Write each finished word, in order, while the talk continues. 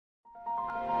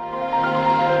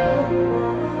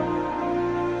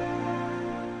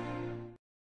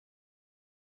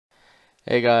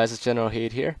Hey guys, it's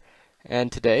Generalkidd here,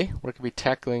 and today we're going to be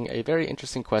tackling a very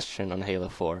interesting question on Halo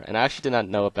 4. And I actually did not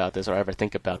know about this or ever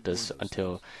think about this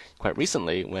until quite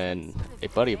recently when a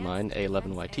buddy of mine,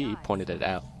 A11YT, pointed it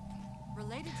out.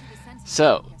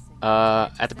 So,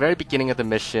 at the very beginning of the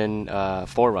mission,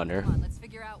 Forerunner,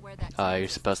 you're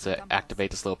supposed to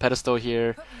activate this little pedestal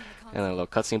here, and a little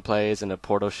cutscene plays, and a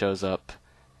portal shows up,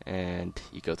 and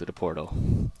you go through the portal.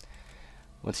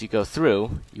 Once you go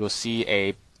through, you'll see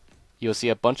a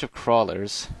bunch of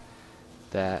crawlers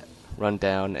that run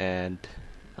down, and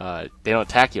they don't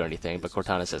attack you or anything, but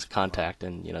Cortana says contact,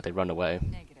 and they run away.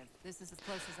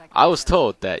 I was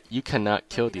told that you cannot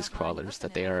kill these crawlers,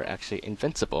 that they are actually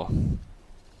invincible.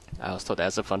 I was told that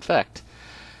as a fun fact.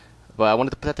 But I wanted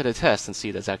to put that to the test and see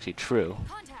if that's actually true.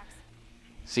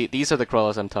 See, these are the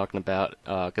crawlers I'm talking about,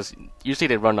 because usually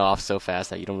they run off so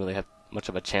fast that you don't really have much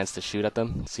of a chance to shoot at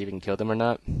them, see if you can kill them or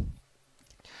not.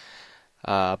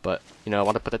 But I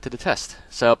want to put that to the test.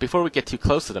 So before we get too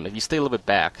close to them, if you stay a little bit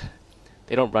back,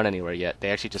 they don't run anywhere yet. They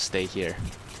actually just stay here.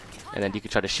 And then you can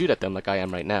try to shoot at them like I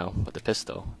am right now with the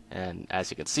pistol. And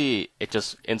as you can see, it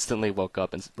just instantly woke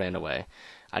up and ran away.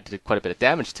 I did quite a bit of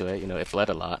damage to it. It bled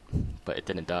a lot, but it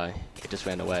didn't die. It just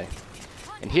ran away.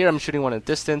 And here I'm shooting one at a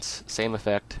distance, same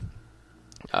effect.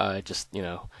 It just,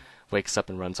 wakes up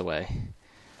and runs away.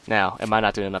 Now, am I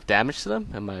not doing enough damage to them?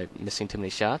 Am I missing too many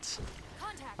shots?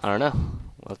 I don't know.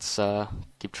 Let's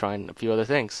keep trying a few other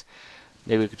things.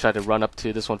 Maybe we could try to run up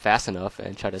to this one fast enough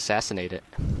and try to assassinate it.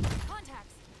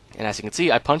 And as you can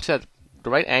see, I punched at the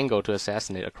right angle to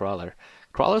assassinate a crawler.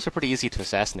 Crawlers are pretty easy to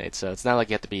assassinate, so it's not like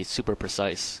you have to be super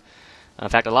precise. In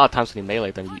fact, a lot of times when you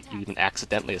melee them, you even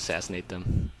accidentally assassinate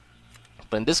them.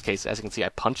 But in this case, as you can see, I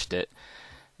punched it.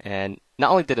 And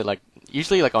not only did it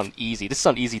usually on easy, this is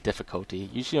on easy difficulty.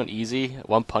 Usually on easy,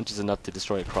 one punch is enough to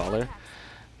destroy a crawler.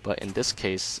 But in this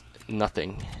case,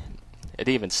 nothing. It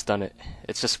didn't even stun it.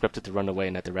 It's just scripted to run away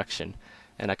in that direction.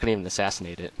 And I couldn't even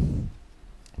assassinate it.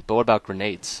 But what about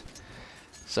grenades?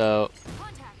 So,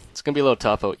 it's going to be a little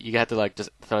tough. But you have to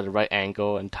just throw the right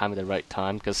angle and time at the right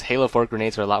time. Because Halo 4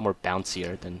 grenades are a lot more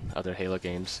bouncier than other Halo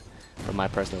games, from my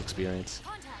personal experience.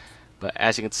 But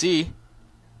as you can see,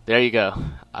 there you go.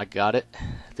 I got it.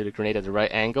 Threw the grenade at the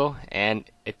right angle. And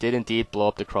it did indeed blow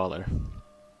up the crawler.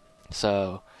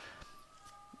 So,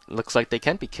 looks like they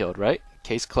can be killed, right?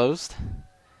 Case closed?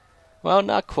 Well,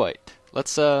 not quite.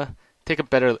 Let's take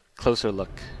a closer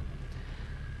look.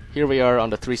 Here we are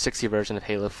on the 360 version of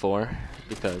Halo 4,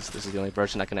 because this is the only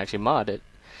version I can actually mod it.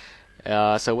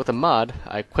 So with a mod,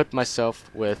 I equipped myself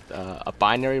with a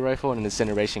binary rifle and an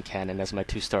incineration cannon as my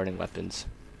two starting weapons.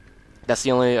 That's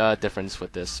the only difference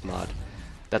with this mod.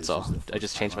 That's all. I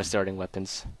just changed my starting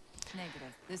weapons.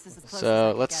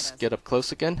 So let's get up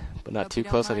close again, but not too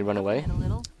close, I can run away.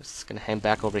 Just gonna hang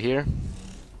back over here.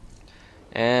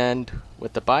 And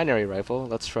with the binary rifle,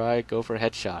 let's go for a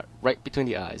headshot right between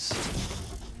the eyes.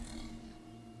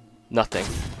 Nothing.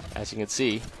 As you can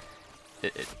see,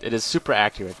 it is super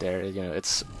accurate there.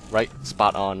 It's right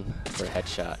spot on for a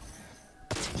headshot.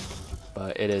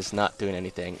 But it is not doing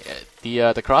anything.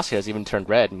 The crosshairs even turned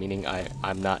red, meaning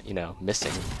I'm not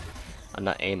missing. I'm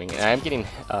not aiming, and I am getting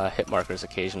hit markers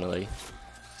occasionally,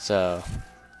 so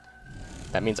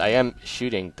that means I am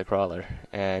shooting the crawler.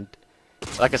 And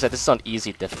like I said, this is on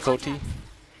easy difficulty,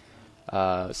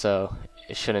 so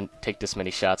it shouldn't take this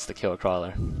many shots to kill a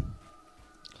crawler.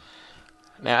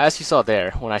 Now, as you saw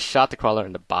there, when I shot the crawler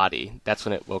in the body, that's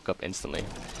when it woke up instantly.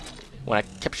 When I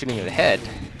kept shooting in the head,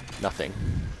 nothing.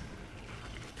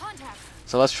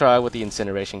 So let's try with the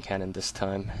incineration cannon this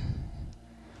time.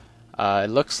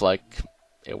 It looks like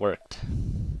it worked.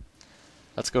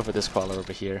 Let's go for this crawler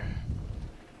over here.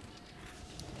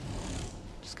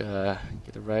 Just gotta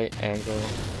get the right angle.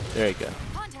 There you go.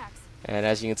 And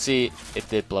as you can see, it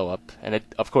did blow up. And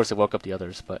of course it woke up the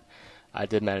others, but I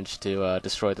did manage to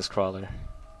destroy this crawler.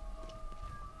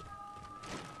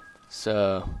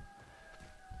 So,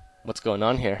 what's going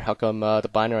on here? How come the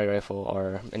binary rifle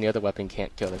or any other weapon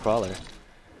can't kill the crawler?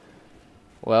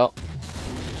 Well,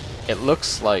 it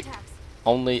looks like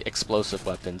only explosive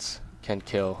weapons can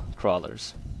kill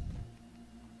crawlers.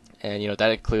 And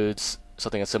that includes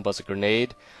something as simple as a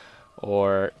grenade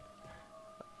or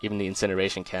even the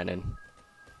incineration cannon.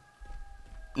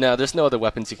 Now, there's no other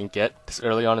weapons you can get this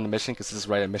early on in the mission because this is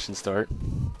right at mission start.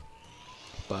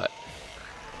 But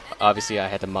obviously I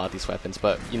had to mod these weapons,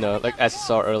 but like as you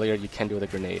saw earlier, you can do with a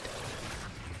grenade.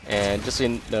 And just so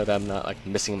you know that I'm not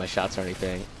missing my shots or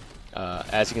anything,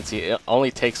 as you can see, it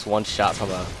only takes one shot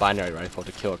from a binary rifle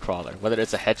to kill a crawler. Whether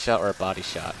it's a headshot or a body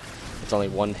shot, it's only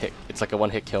one hit. It's like a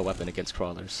one-hit kill weapon against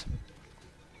crawlers.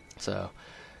 So,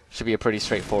 should be a pretty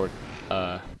straightforward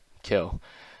kill.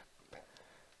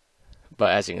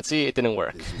 But as you can see, it didn't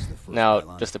work.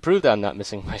 Now, just to prove that I'm not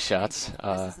missing my shots,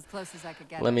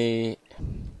 let me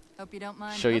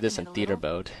show you this in theater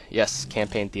mode. Yes,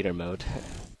 campaign theater mode.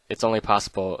 It's only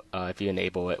possible if you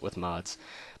enable it with mods.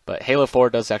 But Halo 4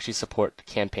 does actually support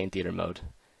campaign theater mode.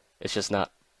 It's just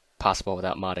not possible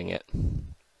without modding it.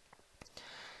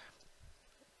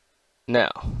 Now,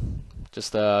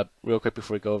 just real quick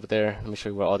before we go over there, let me show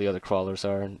you where all the other crawlers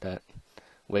are that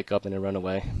wake up and then run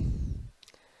away.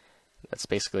 That's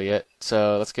basically it.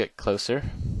 So let's get closer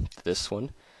to this one.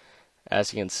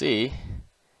 As you can see,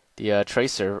 the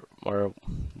tracer, or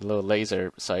the little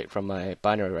laser sight from my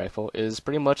binary rifle, is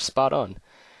pretty much spot on.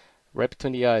 Right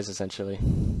between the eyes, essentially.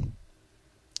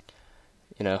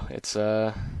 You know, it's,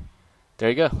 there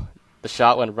you go. The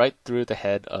shot went right through the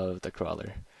head of the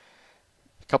crawler.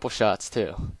 A couple shots,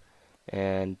 too.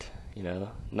 And, you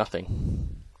know,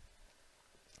 nothing.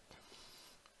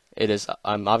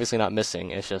 I'm obviously not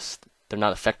missing, it's just they're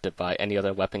not affected by any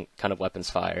other kind of weapons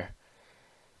fire,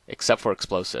 except for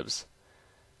explosives.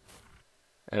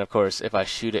 And of course, if I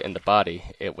shoot it in the body,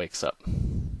 it wakes up.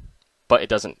 But it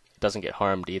doesn't get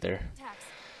harmed either.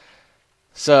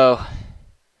 So,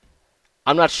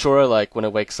 I'm not sure, like, when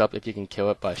it wakes up if you can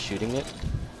kill it by shooting it.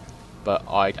 But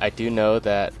I do know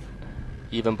that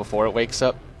even before it wakes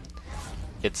up,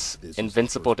 it's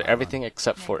invincible to everything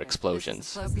except for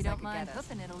explosions.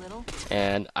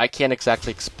 And I can't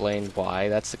exactly explain why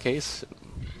that's the case.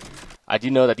 I do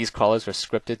know that these crawlers are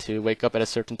scripted to wake up at a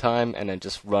certain time and then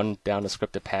just run down a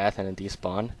scripted path and then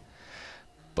despawn.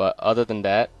 But other than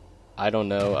that, I don't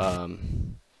know.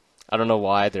 I don't know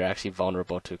why they're actually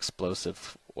vulnerable to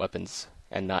explosive weapons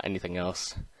and not anything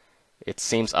else. It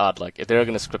seems odd. Like, if they're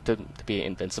going to script it to be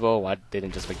invincible, why didn't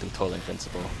they just make them totally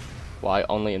invincible? Why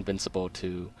only invincible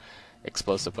to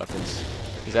explosive weapons?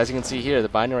 Because as you can see here, the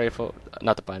binary rifle,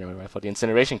 not the binary rifle, the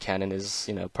incineration cannon is,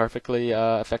 you know, perfectly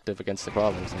effective against the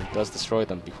crawlers, and it does destroy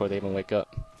them before they even wake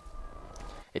up.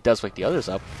 It does wake the others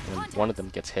up when one of them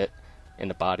gets hit in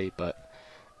the body, but,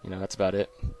 you know, that's about it.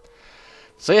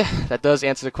 So yeah, that does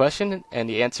answer the question, and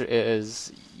the answer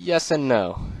is yes and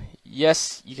no.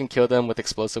 Yes, you can kill them with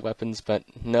explosive weapons, but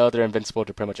no, they're invincible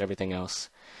to pretty much everything else.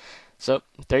 So,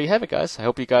 there you have it, guys. I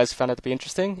hope you guys found it to be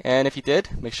interesting, and if you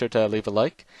did, make sure to leave a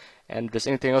like. And if there's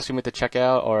anything else you want me to check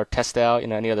out or test out, you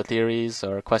know, any other theories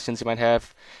or questions you might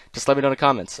have, just let me know in the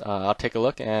comments. I'll take a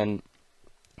look, and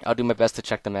I'll do my best to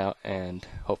check them out and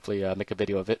hopefully make a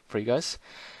video of it for you guys.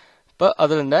 But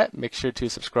other than that, make sure to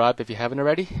subscribe if you haven't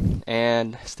already,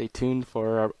 and stay tuned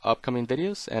for our upcoming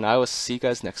videos, and I will see you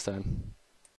guys next time.